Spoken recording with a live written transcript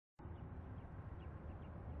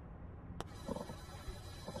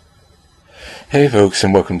Hey folks,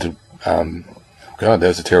 and welcome to, God, that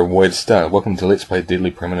was a terrible way to start. Welcome to Let's Play Deadly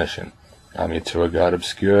Premonition. I'm your tour guide,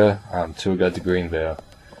 Obscure. I'm tour guide to Greenvale.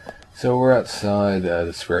 So we're outside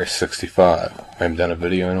the SWERY65. I haven't done a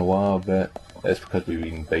video in a while, but that's because we've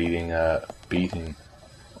been beating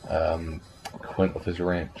Quint with his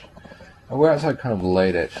wrench. And we're outside kind of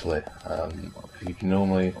late, actually. You can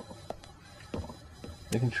normally...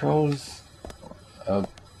 The controls are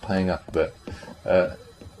playing up a bit.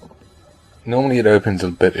 Normally it opens a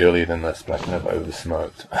bit earlier than this, but I kind of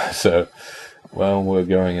over-smoked. So, well, we're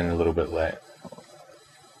going in a little bit late.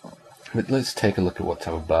 But let's take a look at what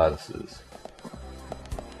type of bar this is.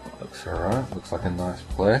 Looks alright, looks like a nice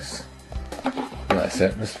place. Nice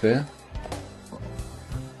atmosphere.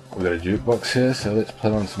 We've got a jukebox here, so let's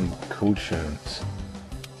put on some cool tunes.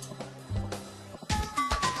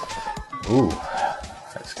 Ooh,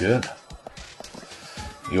 that's good.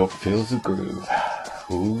 York feels the groove.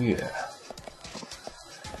 Ooh yeah.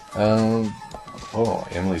 Oh,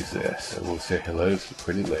 Emily's there, so we'll say hello to the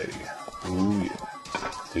pretty lady. Ooh yeah.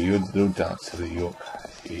 Do your little dance to the York.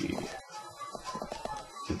 Hey.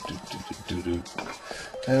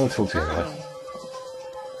 And we'll talk to Emily.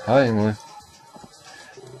 Hi Emily.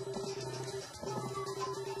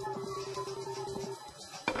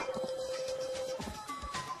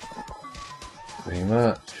 Pretty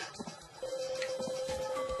much.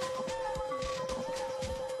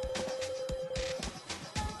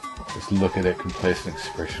 Just look at that complacent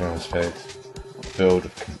expression on his face, filled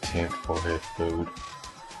with contempt for her food.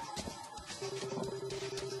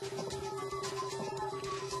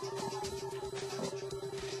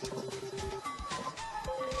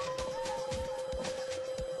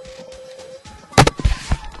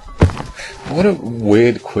 What a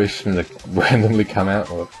weird question to randomly come out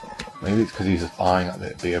with. Maybe it's because he's just eyeing up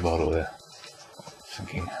that beer bottle there.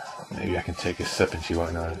 Thinking, maybe I can take a sip and she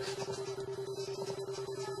won't notice.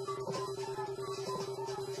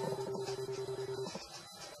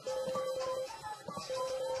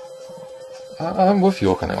 I'm with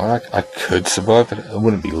York on that one. I could survive, but I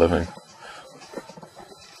wouldn't be living.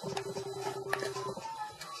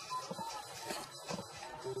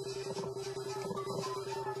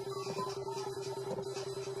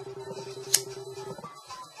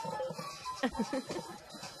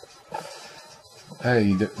 Hey,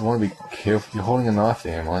 you want to be careful. You're holding a knife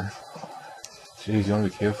there, Emily. Jeez, you want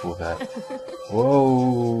to be careful with that.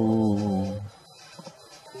 Whoa.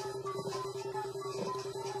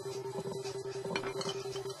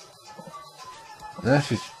 No,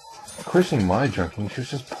 she's questioning my drinking. She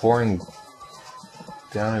was just pouring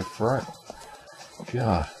down her throat.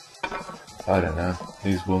 God. I don't know.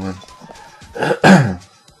 These women.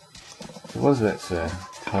 So what does that say?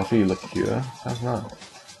 Coffee liqueur? Sounds nice.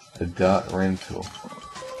 A dart rental.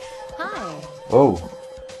 Hi. Oh.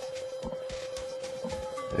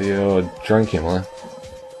 You're drunk, Emily.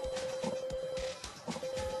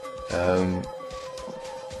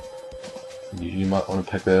 You might want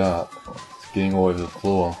to pick that up. It's getting all over the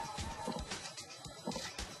floor.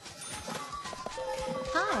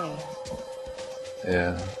 Hi.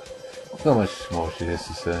 Yeah. There's not much more she has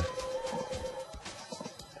to say.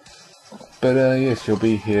 But yeah, she'll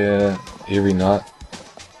be here every night,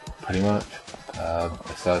 pretty much,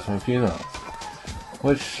 aside from a few nights.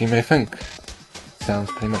 Which you may think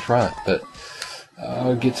sounds pretty much right, but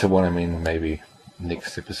I'll get to what I mean maybe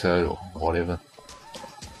next episode or whatever.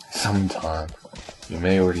 Sometime. You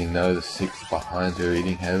may already know the secret behind her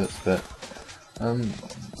eating habits, but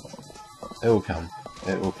it will come.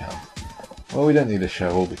 It will come. Well, we don't need a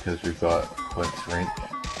shovel because we've got Quint's wrench,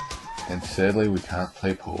 and sadly we can't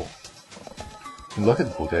play pool. Look at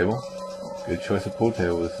the pool table. Good choice of pool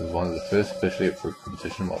table. This is one of the first officially approved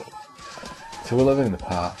competition models. So we're living in the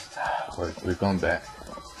past. We've gone back.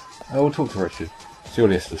 We'll talk to Richard. See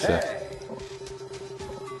what he has to say.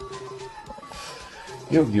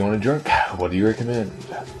 Yo, do you want a drink? What do you recommend?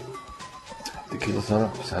 Tequila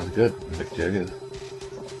Sun sounds good. Big Jaggers.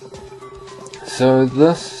 So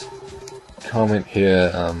this comment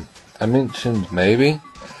here, I mentioned maybe.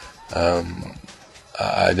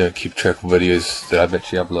 I don't keep track of videos that I've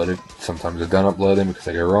actually uploaded. Sometimes I don't upload them because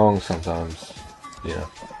I go wrong. Sometimes, you know,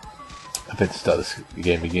 I've had to start this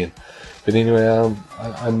game again. But anyway,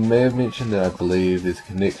 I may have mentioned that I believe there's a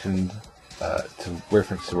connection to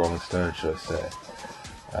reference to Rolling Stone, should I say.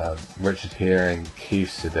 Richard here and Keith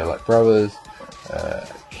said they're like brothers.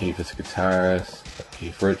 Keith is a guitarist,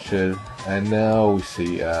 Keith Richard, and now we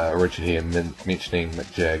see Richard here mentioning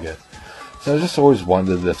Mick Jagger. So I just always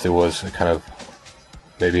wondered if there was a kind of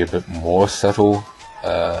maybe a bit more subtle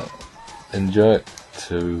in-joke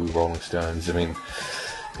to Rolling Stones. I mean,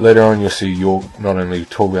 Later on, you'll see York not only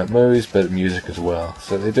talk about movies, but music as well.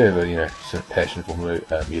 So they do have a, sort of passion for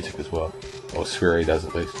music as well. Or Swery does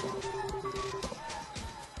at least.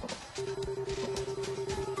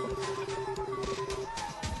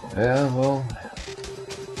 Yeah, well,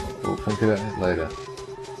 we'll think about that later.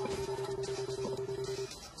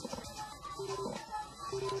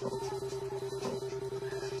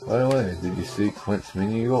 By the way, did you see Clint's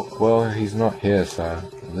New York? Well, he's not here, so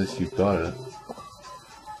unless you've got it.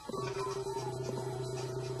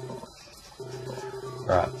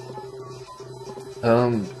 Right.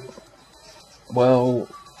 Well,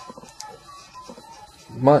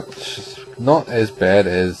 not as bad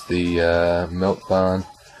as the Milk Barn,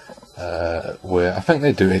 where I think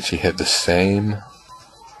they do actually have the same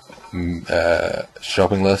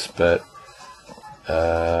shopping list, but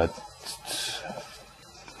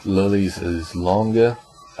Lily's is longer.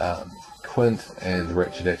 Quint and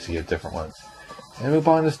Richard actually have different ones. And we're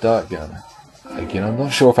buying this dart gun. Again, I'm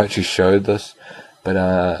not sure if I actually showed this,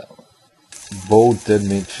 but Bull did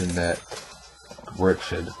mention that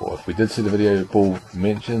Richard, or if we did see the video, Bull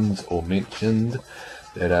mentioned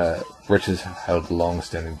that Richard's held a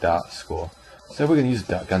long-standing dart score. So we're going to use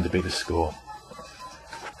the dart gun to beat the score.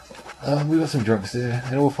 We got some drinks there,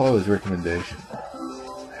 and we'll follow his recommendation.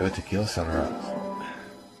 Have a tequila sunrise.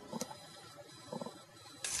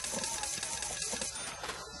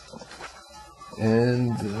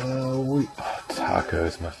 And taco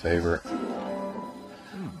is my favorite.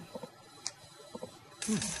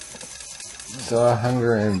 So our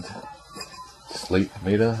hunger and sleep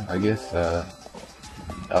meter, I guess,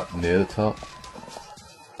 up near the top.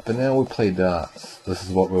 But now we'll play darts. This is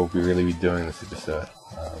what we'll really be doing this episode.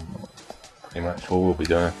 Pretty much what we'll be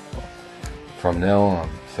doing from now on.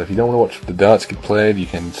 So if you don't want to watch the darts get played, you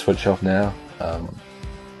can switch off now.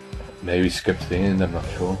 Maybe skip to the end, I'm not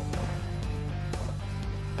sure.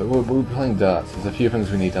 But we'll be playing darts. There's a few things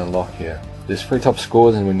we need to unlock here. There's 3 top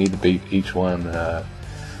scores and we need to beat each one, not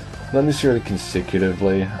necessarily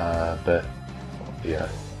consecutively, but yeah,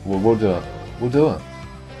 we'll do it. We'll do it.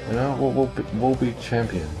 You know, we'll be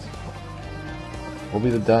champions. We'll be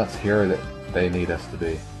the darts hero that they need us to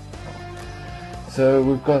be. So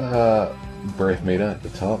we've got a breath meter at the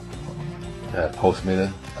top, pulse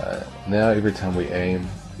meter. Now every time we aim,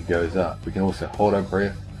 it goes up. We can also hold our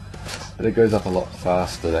breath, but it goes up a lot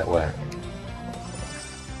faster that way.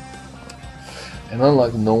 And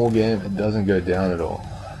unlike the normal game, it doesn't go down at all.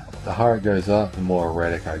 The higher it goes up, the more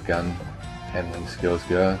erratic our gun handling skills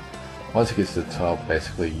go. Once it gets to the top,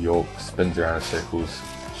 basically York spins around in circles,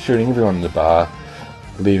 shooting everyone in the bar,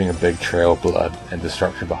 leaving a big trail of blood and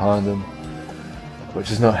destruction behind him,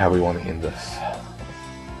 which is not how we want to end this.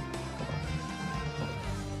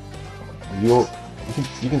 York,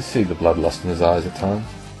 you can see the bloodlust in his eyes at times.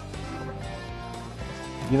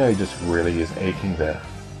 You know he just really is aching to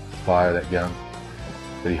fire that gun,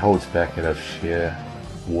 but he holds back out of sheer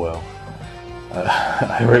will.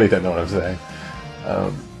 I really don't know what I'm saying.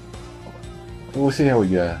 We'll see how we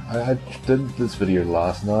go. I did this video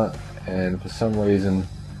last night, and for some reason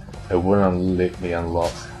it wouldn't let me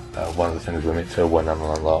unlock one of the things we meant to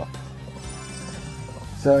unlock.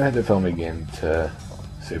 So I had to film again to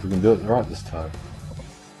see if we can do it right this time.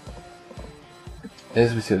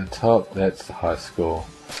 As we see at the top, that's the high score.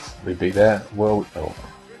 We beat that, well, oh,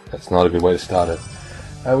 that's not a good way to start it.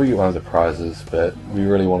 We get one of the prizes, but we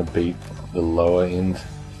really want to beat the lower end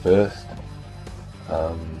first.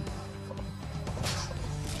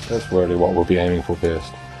 That's really what we'll be aiming for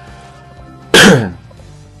first.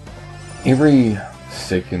 Every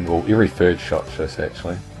second, or every third shot, should I say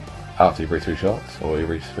actually, after every 2 shots, or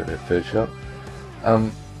every third shot,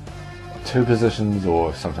 2 positions,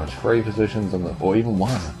 or sometimes 3 positions, or even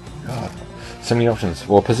 1. God, so many options.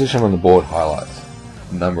 Well, position on the board highlights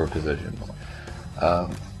the number of positions.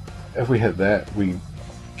 If we hit that, we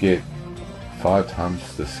get 5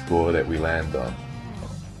 times the score that we land on.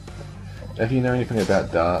 If you know anything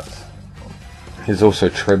about darts, there's also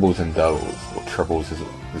trebles and doubles, or triples as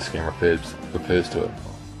this game refers to it.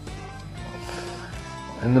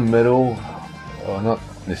 In the middle, or not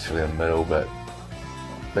necessarily in the middle, but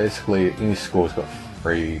basically any score's got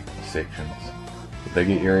 3 sections. The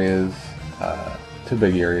bigger areas, 2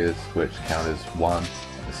 big areas which count as 1,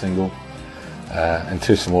 a single, and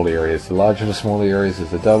 2 small areas. The larger the small areas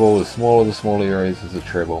is a double, the smaller the small areas is a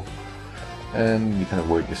treble. And you kind of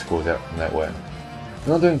work your scores out from that way.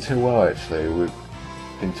 We're not doing too well actually. We've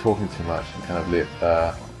been talking too much and kind of let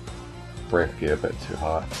breath get a bit too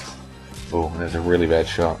high. Oh, and there's a really bad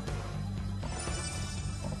shot.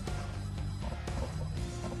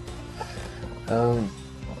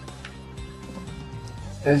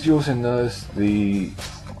 As you also notice, the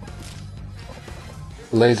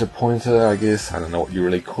laser pointer, I guess, I don't know what you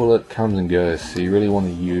really call it, comes and goes. So you really want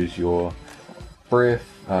to use your breath,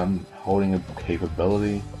 holding a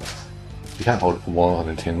capability. You can't hold it for more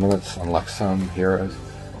than 10 minutes, unlike some heroes.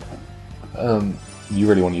 You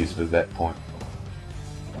really want to use it at that point.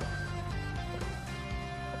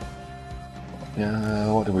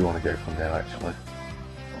 Yeah, what do we want to go from now, actually?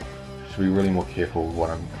 Should be really more careful with what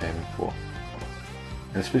I'm aiming for.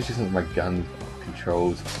 And especially since my gun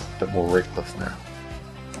control's a bit more reckless now.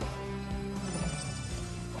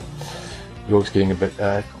 York's getting a bit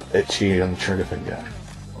itchy on the trigger finger.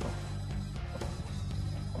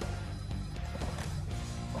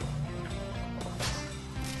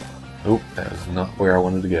 Oh, that was not where I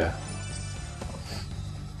wanted to go.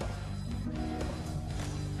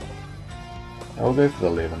 I'll go for the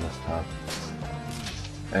 11 this time.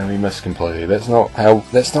 And we missed completely. That's not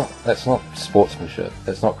sportsmanship.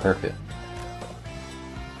 That's not cricket.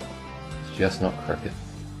 It's just not cricket.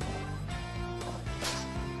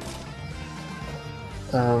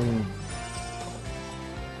 So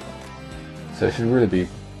I should really be a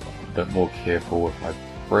bit more careful with my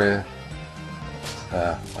breath.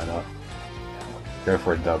 Why not? Go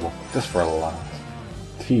for a double. Just for a laugh.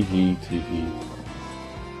 Tee-hee, tee-hee.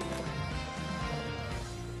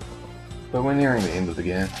 But we're nearing the end of the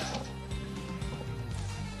game.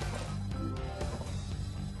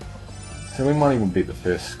 So we might even beat the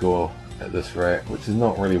first score at this rate, which is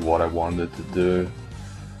not really what I wanted to do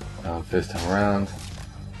first time around.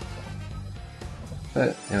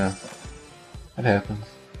 But, you know, it happens.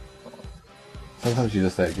 Sometimes you're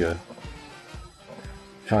just that good.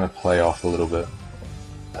 Trying to play off a little bit,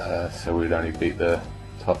 so we'd only beat the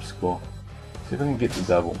top score. See if I can get the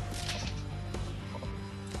double.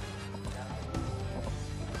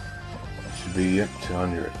 Should be, yep,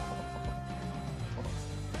 200.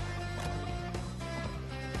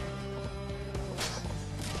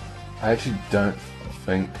 I actually don't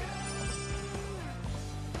think...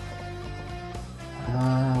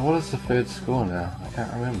 what is the third score now? I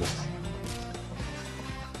can't remember.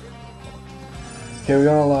 Okay, we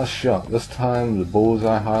got our last shot. This time the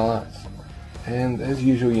bullseye highlights. And as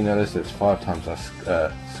usual you notice it's 5 times our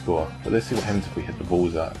score. But let's see what happens if we hit the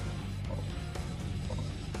bullseye.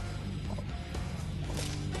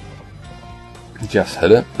 Just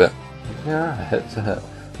hit it, but yeah, a hit's a hit.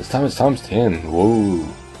 This time it's times 10. Whoa,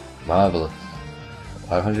 marvelous.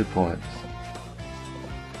 500 points.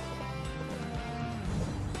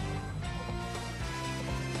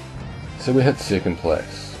 So we hit second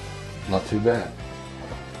place. Not too bad.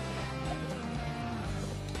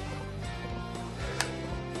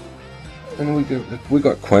 And we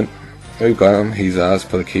got Quint. We got him. He's ours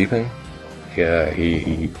for the keeping. Yeah,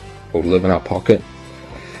 he will live in our pocket.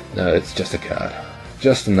 No, it's just a card.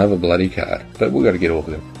 Just another bloody card. But we got to get off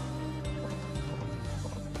of him.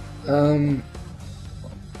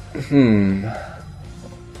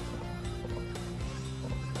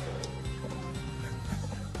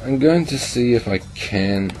 I'm going to see if I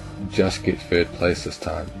can just get third place this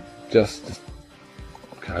time. Just to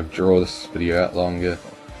kind of draw this video out longer.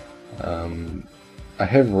 I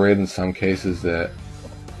have read in some cases that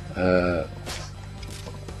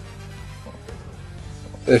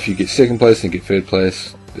if you get second place and get third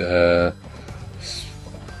place,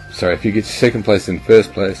 sorry, if you get second place and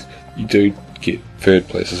first place, you do get third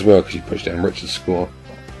place as well because you push down Richard's score.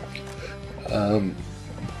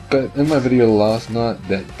 But in my video last night,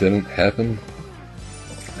 that didn't happen.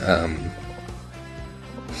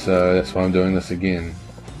 So that's why I'm doing this again.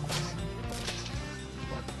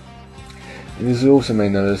 And as you also may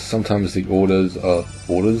notice, sometimes the order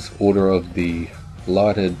of the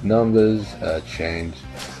lighted numbers change,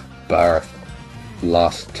 bar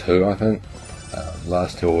last two, I think.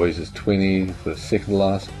 Last two always is 20 for the second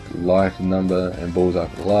last lighted number, and bullseye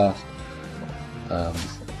for the last.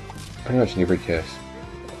 Pretty much in every case.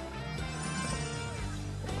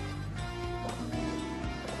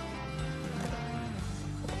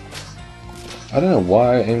 I don't know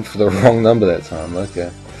why I aimed for the wrong number that time.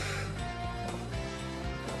 Okay.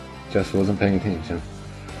 Just wasn't paying attention.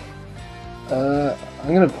 I'm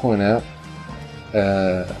going to point out,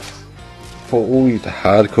 for all you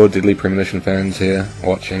hardcore Deadly Premonition fans here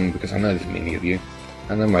watching, because I know there's many of you,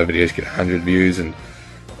 I know my videos get 100 views and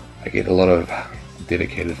I get a lot of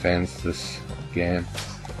dedicated fans to this game.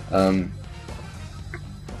 And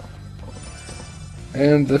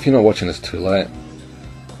if you're not watching this too late,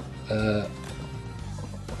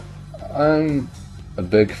 I'm a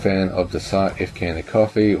big fan of the site FK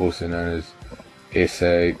Coffee, also known as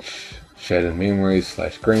SH Shaded Memories /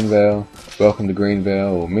 Greenvale, Welcome to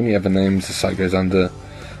Greenvale, or many other names the site goes under.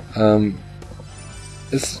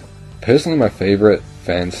 It's personally my favourite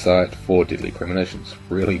fan site for Deadly Premonitions.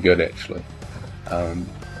 Really good, actually.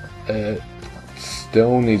 It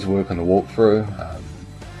still needs work on the walkthrough.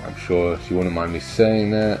 I'm sure she wouldn't mind me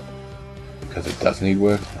saying that, because it does need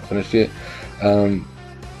work. It's not finished yet.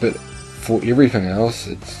 But for everything else,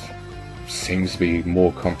 it seems to be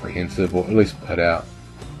more comprehensive, or at least put out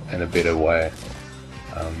in a better way,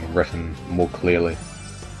 written more clearly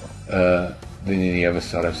than any other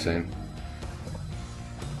site I've seen.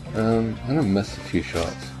 I'm gonna miss a few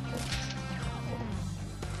shots,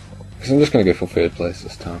 because I'm just gonna go for third place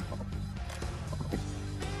this time.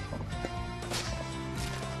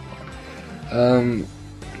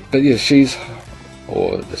 But yeah, she's,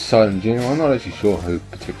 or the site in general, I'm not actually sure who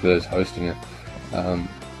particularly is hosting it.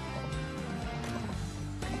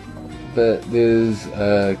 But there's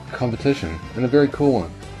a competition, and a very cool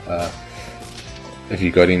one. If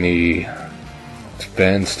you got any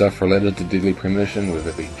band stuff related to Deadly Premonition, whether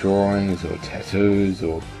it be drawings, or tattoos,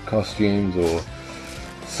 or costumes, or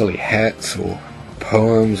silly hats, or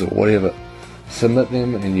poems, or whatever, submit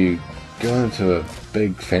them and you go into a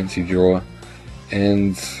big fancy drawer.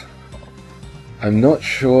 And I'm not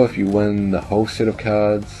sure if you win the whole set of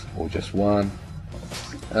cards or just one,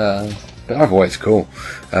 but either way it's cool.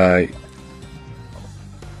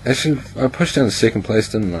 Actually, I pushed down to second place,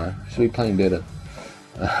 didn't I? Should be playing better.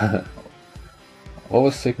 What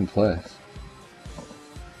was second place?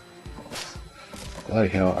 Bloody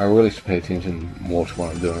hell, I really should pay attention more to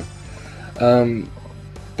what I'm doing.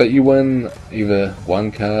 But you win either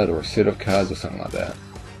one card or a set of cards or something like that.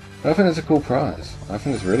 I think it's a cool prize. I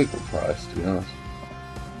think it's a really cool prize, to be honest.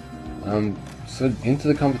 So into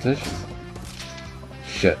the competition.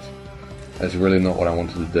 Shit. That's really not what I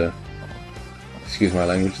wanted to do. Excuse my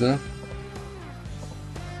language there.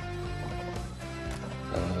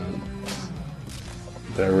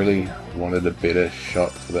 But I really wanted a better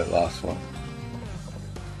shot for that last one.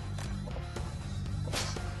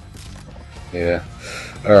 Yeah.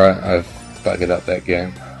 Alright, I've buggered up that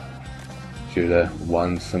game due to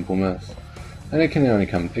one simple miss. And it can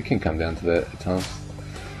come down to that at times.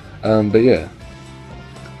 But yeah.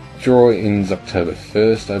 Draw ends October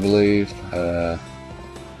 1st, I believe.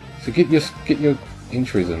 So get your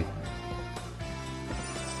entries in.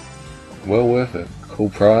 Well worth it. Cool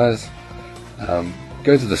prize.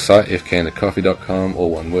 Go to the site fkandthecoffee.com, all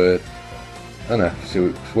one word. Oh no,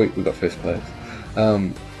 sweet, we got first place.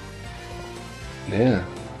 Yeah.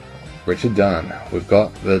 Richard Dunn. We've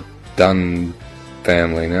got the Dunn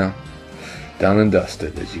family now. Done and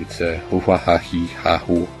dusted, as you'd say. But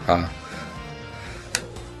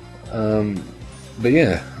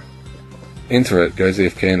yeah. Enter it, go to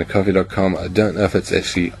fkandthecoffee.com. I don't know if it's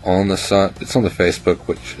actually on the site. It's on the Facebook,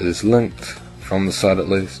 which is linked from the site at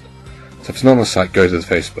least. So if it's not on the site, go to the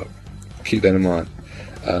Facebook. Keep that in mind.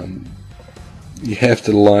 You have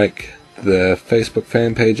to like the Facebook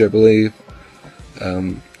fan page, I believe.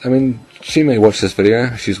 I mean, she may watch this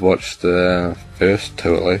video. She's watched the first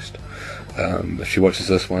two at least. If she watches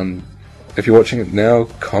this one, if you're watching it now,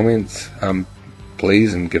 comment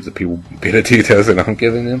please, and give the people better details than I'm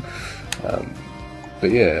giving them.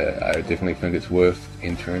 But yeah, I definitely think it's worth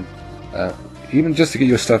entering, even just to get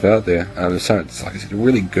your stuff out there. It's like I said, a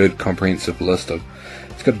really good comprehensive list of.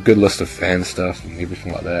 It's got a good list of fan stuff and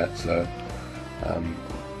everything like that. So,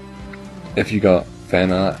 if you got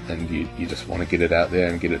fan art and you just want to get it out there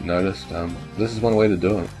and get it noticed, this is one way to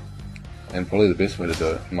do it, and probably the best way to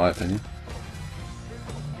do it, in my opinion.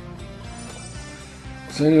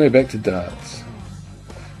 So anyway, back to darts.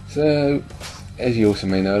 So, as you also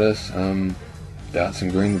may notice, darts in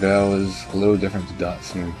Greenville is a little different to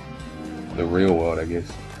darts in the real world, I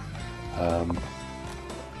guess. I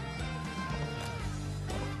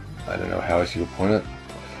don't know how else you would point it,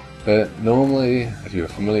 but normally, if you're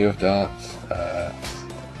familiar with darts,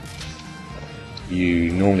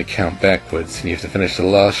 you normally count backwards, and you have to finish the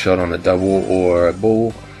last shot on a double or a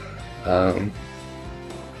ball to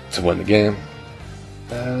win the game.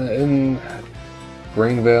 In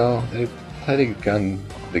Greenville, they play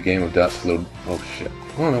the game of darts a little. Oh shit!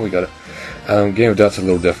 Oh no, we got it. Game of darts a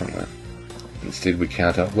little differently. Instead, we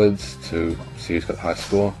count upwards to see who's got the high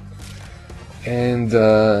score, and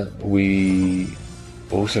we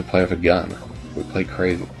also play with a gun. We play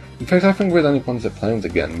crazy. In fact, I think we're the only ones that play with a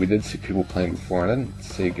gun. We did see people playing before, and I didn't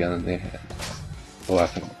see a gun in their hand. Well, I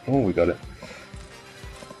think. Oh, we got it.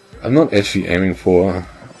 I'm not actually aiming for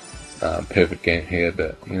perfect game here,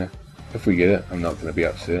 but you know, if we get it, I'm not going to be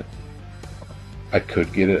upset. I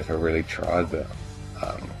could get it if I really tried, but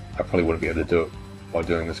I probably wouldn't be able to do it while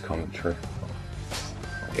doing this commentary.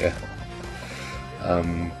 Yeah.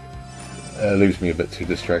 It leaves me a bit too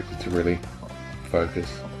distracted to really focus.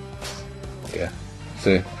 Yeah.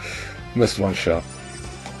 See, missed one shot.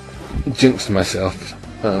 Jinxed myself.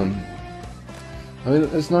 I mean,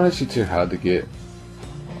 it's not actually too hard to get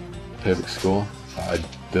perfect score. I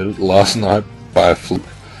did it last night by a fluke.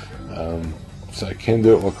 So I can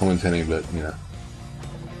do it while commentating, but you know,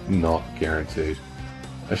 not guaranteed.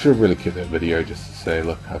 I should have really kept that video just to say,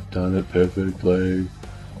 look, I've done it perfectly.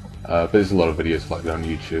 But there's a lot of videos like that on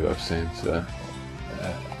YouTube I've seen, so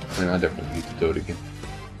I mean, I don't really need to do it again.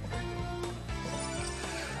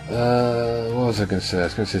 What was I going to say? I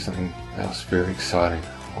was going to say something else very exciting.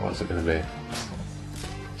 What was it going to be?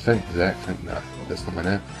 Zach? No, that's not my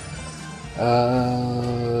name.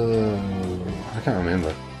 I can't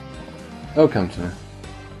remember. It'll come to me.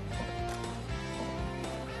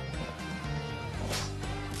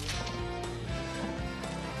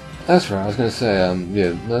 That's right, I was going to say,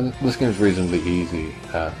 yeah, this game's reasonably easy,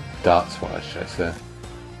 darts-wise, should I say.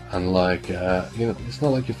 Unlike, you know, it's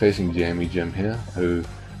not like you're facing Jammy Jim here, who,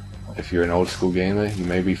 if you're an old-school gamer, you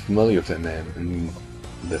may be familiar with that man, and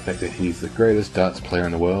the fact that he's the greatest darts player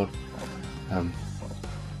in the world.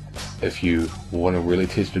 If you want to really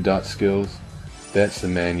test your darts skills, that's the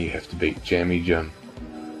man you have to beat, Jammy Jim.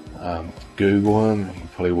 Google him, you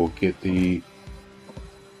probably will get the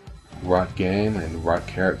right game and right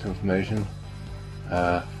character information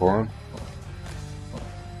for him.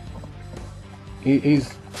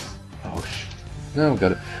 He's... oh no,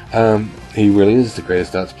 got it. He really is the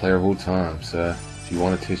greatest darts player of all time, so if you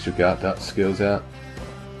want to test your darts skills out,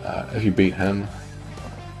 if you beat him,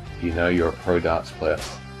 you know you're a pro darts player.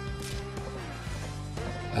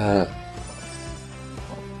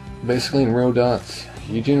 Basically in real darts,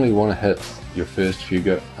 you generally want to hit your first few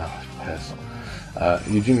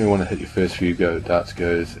you generally want to hit your first few darts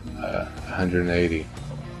goes 180,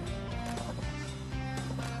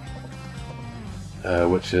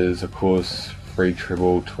 which is of course 3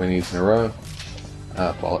 treble 20s in a row.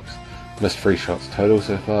 Bollocks. Missed 3 shots total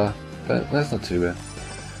so far, but that's not too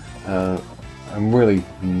bad. I'm really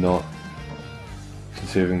not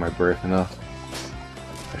conserving my breath enough.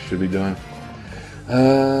 I should be doing.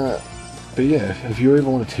 But yeah, if you ever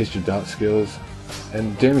want to test your dart skills,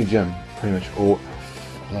 and Jammy Jim, pretty much all,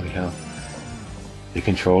 bloody hell, the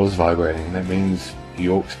controller's vibrating, and that means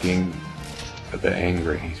York's getting a bit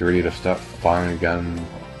angry. He's ready to start firing a gun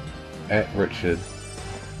at Richard.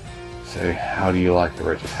 So how do you like it,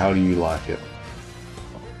 Richard? How do you like it?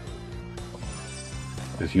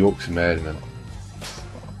 Because York's mad at him.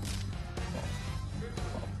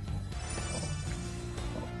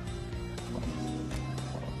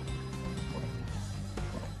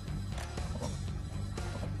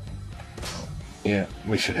 Yeah,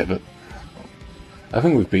 we should have it. I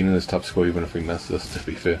think we've been in this top score even if we miss this, to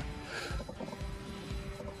be fair.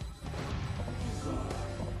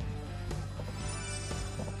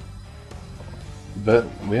 But,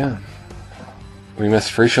 yeah. We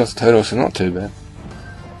missed 3 shots total, so not too bad.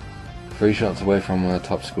 3 shots away from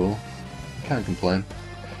top score. Can't complain.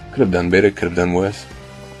 Could have done better, could have done worse.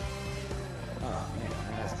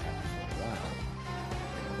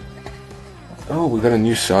 Oh, we got a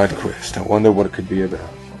new side quest. I wonder what it could be about.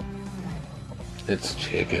 Let's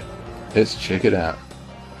check it. Let's check it out.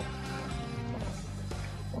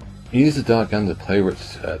 Use the dart gun to play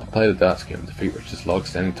the darts game and defeat Richard's log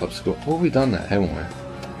standing top score. Well, we've done that, haven't we?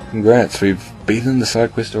 Congrats, we've beaten the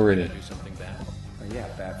side quest already. Do something bad. Oh, yeah,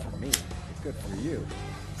 bad for me. But good for you.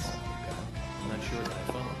 I'm not sure that I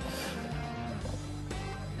followed.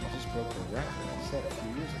 You just broke the record I set a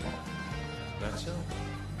few years ago. That's so.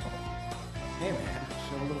 Hey man,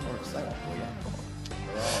 show a little more excitement, will you?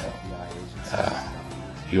 They're all FBI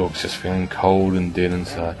agents. York's just feeling cold and dead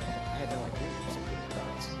inside. I had no idea you were so good at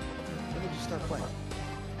darts. When did you start playing?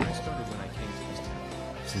 I started when I came to this town.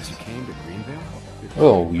 Since you came to Greenville?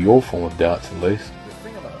 Well, your form of darts at least. The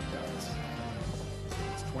thing about darts is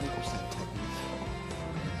it's 20% technique,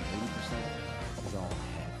 and 80% is all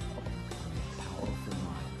head. Powerful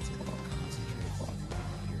minds can concentrate on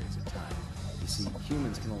long periods of time. You see,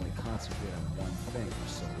 humans can only concentrate on one thing for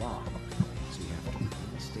so long, so you have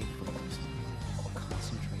to stay focused,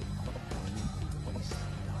 concentrate on one waste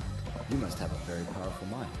not. You must have a very powerful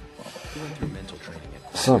mind. You went through mental training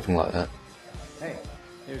at Something like that. Hey,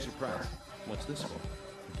 here's your prize. What's this for?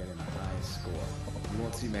 For getting the highest score. You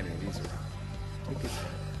won't see many of these around. Take it.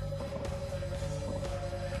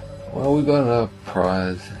 Well, we got a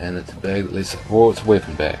prize, and it's a bag that lets, well, it's a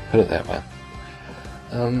weapon bag, put it that way.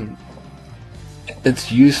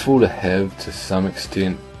 It's useful to have to some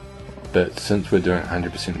extent, but since we're doing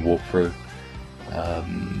 100% walkthrough,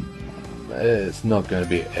 it's not going to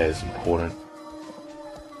be as important.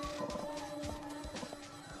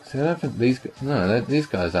 See, I don't think these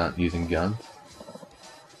guys aren't using guns.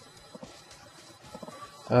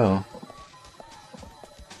 Oh.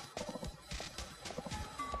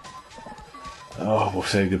 Oh, we'll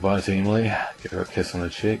say goodbye to Emily. Give her a kiss on the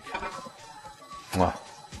cheek. Well,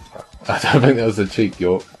 I don't think that was a cheek,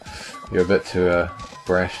 York. You're a bit too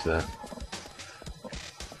brash there.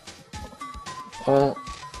 Well,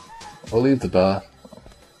 we'll leave the bar.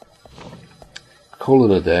 Call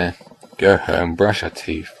it a day. Go home, brush our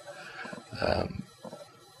teeth.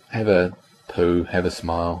 Have a poo, have a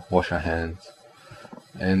smile, wash our hands,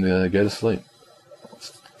 and go to sleep.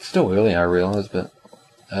 It's still early, I realise, but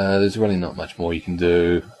there's really not much more you can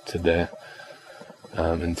do today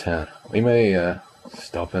in town. We may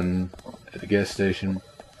stop in at the gas station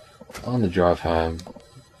on the drive home,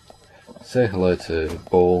 say hello to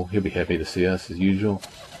Ball. He'll be happy to see us as usual.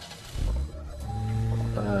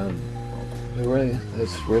 But really,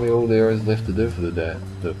 that's really all there is left to do for the day.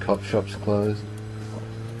 The cop shop's closed.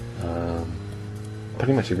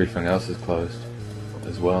 Pretty much everything else is closed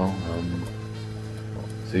as well.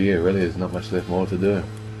 So yeah, really there's not much left more to do.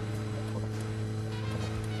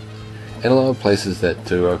 And a lot of places that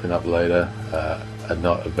do open up later are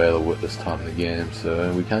not available at this time of the game,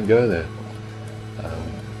 so we can't go there.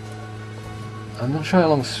 I'm not sure how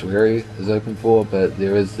long SWERY is open for, but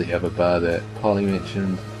there is the other bar that Polly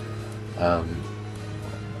mentioned.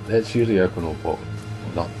 That's usually open all, well,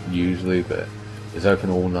 not usually, but it's open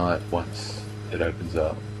all night once it opens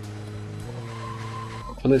up.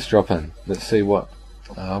 But let's drop in. Let's see what.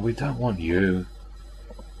 We don't want you.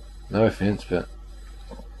 No offense, but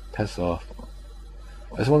piss off.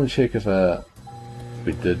 I just want to check if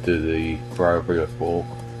we did do the bribery with Ball.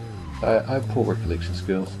 I have poor recollection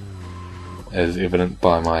skills, as evident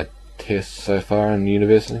by my tests so far in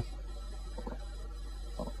university.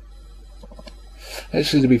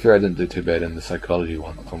 Actually, to be fair, I didn't do too bad in the psychology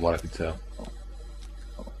one, from what I could tell.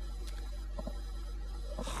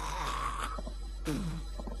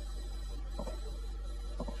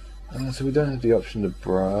 So we don't have the option to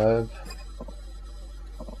bribe.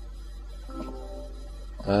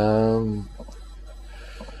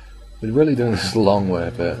 We're really doing this a long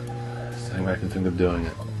way, but it's the only way I can think of doing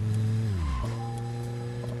it.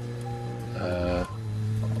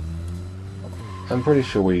 I'm pretty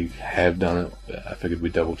sure we have done it, but I figured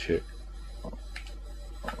we'd double check.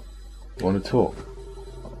 You want to talk?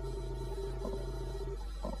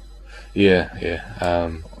 Yeah,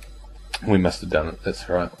 we must have done it, that's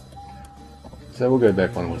right. So we'll go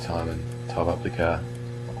back one more time and top up the car.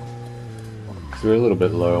 Because we're a little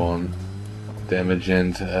bit low on damage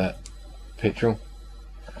and petrol.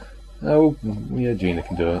 Oh, yeah, Gina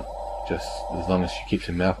can do it. Just as long as she keeps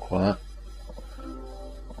her mouth quiet.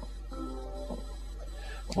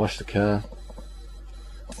 Wash the car.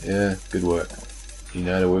 Yeah, good work. You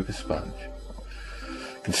know how to work a sponge.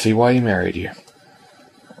 Can see why he married you.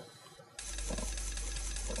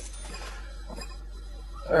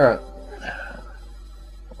 Alright.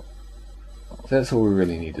 So that's all we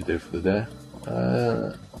really need to do for the day.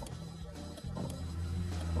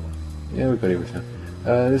 Yeah, we've got everything.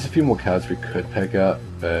 There's a few more cards we could pick up,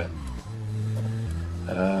 but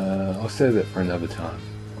I'll save that for another time.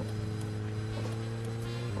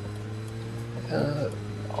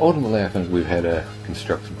 Ultimately, I think we've had a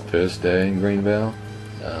constructive first day in Greenvale.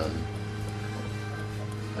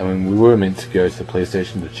 I mean, we were meant to go to the police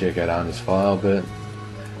station to check out Anna's file, but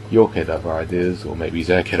York had other ideas, or maybe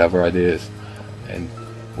Zach had other ideas, and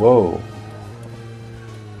whoa,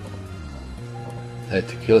 that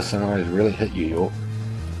tequila sunrise really hit you, York.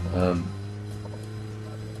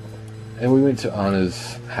 And we went to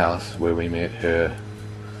Anna's house where we met her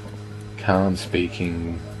calm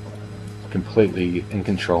speaking, completely in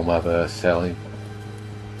control mother, Sally,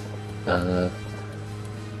 and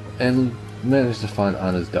managed to find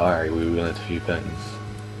Anna's diary where we learned a few things.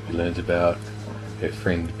 We learned about her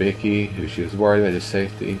friend Becky, who she was worried about her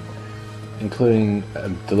safety, including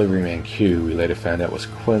delivery man Q, we later found out was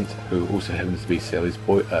Quint, who also happens to be Sally's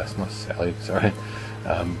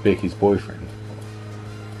Becky's boyfriend.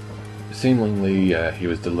 Seemingly, he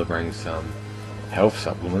was delivering some health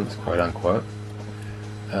supplements, quote unquote,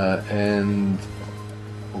 and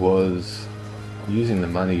was using the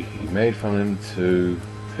money he made from him to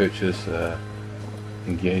purchase an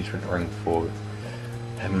engagement ring for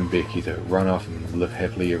him and Becky to run off and live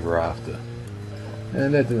happily ever after.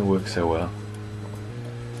 And that didn't work so well.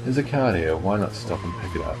 There's a card here, why not stop and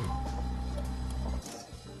pick it up?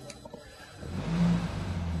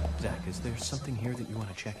 Zach, is there something here that you want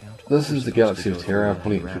to check out? This is the Galaxy of Terror. I've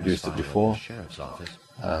probably introduced it before.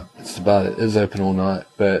 It's the bar that is open all night,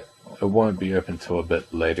 but it won't be open till a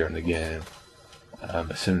bit later in the game.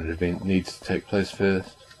 A certain event needs to take place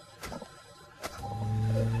first.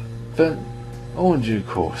 But All in due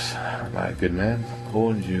course, my good man. All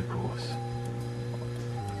in due course.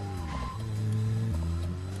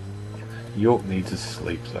 York needs his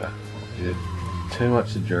sleep, though. He had too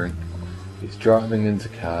much to drink. He's driving into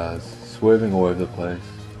cars, swerving all over the place,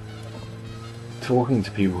 talking to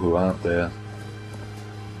people who aren't there.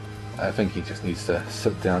 I think he just needs to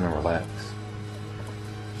sit down and relax.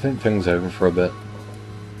 Think things over for a bit.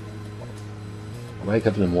 Wake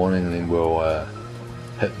up in the morning and then we'll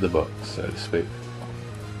hit the books, so to speak.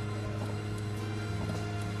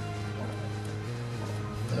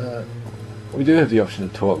 We do have the option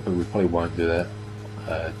to talk, but we probably won't do that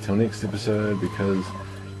till next episode, because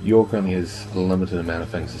York only has a limited amount of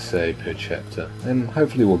things to say per chapter, and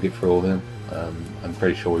hopefully we'll get through all of them. I'm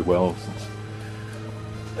pretty sure we will, since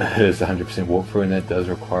it is 100% walkthrough, and that does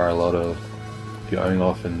require a lot of going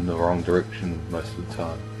off in the wrong direction most of the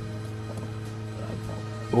time.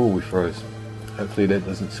 Oh, we froze. Hopefully that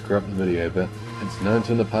doesn't screw up the video, but it's known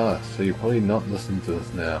to in the past, so you're probably not listening to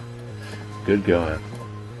this now. Good going.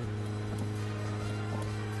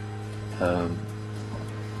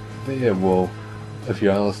 But yeah, well, if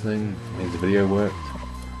you are listening, it means the video worked.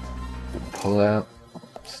 Pull out,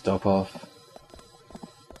 stop off,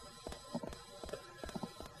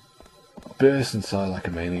 burst inside like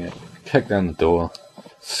a maniac, kick down the door,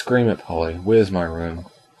 scream at Polly, "Where's my room?"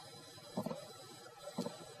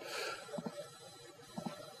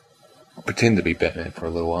 Pretend to be Batman for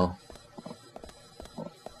a little while.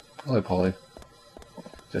 "Hello, Polly.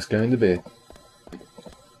 Just going to bed."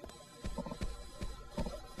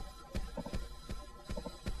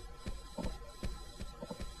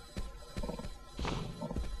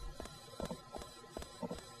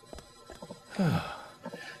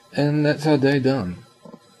 And that's our day done.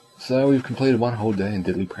 So we've completed one whole day in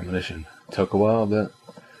Deadly Premonition. Took a while, but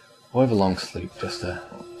we'll have a long sleep just to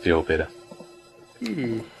feel better.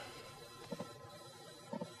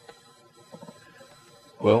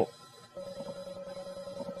 Well,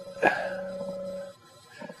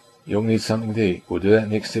 you'll need something to eat. We'll do that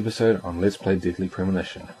next episode on Let's Play Deadly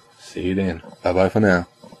Premonition. See you then. Bye bye for now.